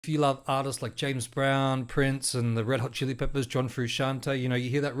If you love artists like James Brown, Prince, and the Red Hot Chili Peppers, John Frusciante, you know, you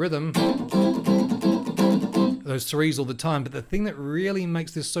hear that rhythm, those threes all the time. But the thing that really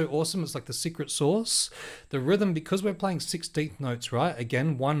makes this so awesome, it's like the secret sauce. The rhythm, because we're playing 16th notes, right?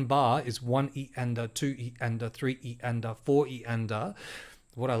 Again, one bar is 1 E under, 2 E under, 3 E under, 4 E under.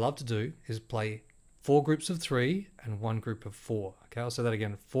 What I love to do is play 4 groups of 3 and 1 group of 4. Okay, I'll say that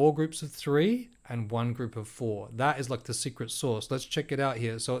again. 4 groups of 3 and 1 group of 4. That is like the secret sauce. Let's check it out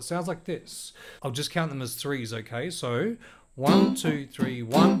here. So it sounds like this. I'll just count them as threes, okay? So 1, 2, 3,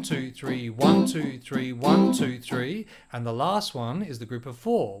 1, 2, 3, 1, 2, 3, 1, 2, 3. And the last one is the group of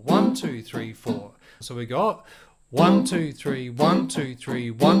 4. 1, 2, 3, 4. So we got 1, 2, 3, 1, 2,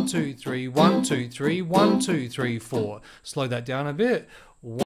 3, 1, 2, 3, 1, 2, 3, 1, 2, 3, 4. Slow that down a bit.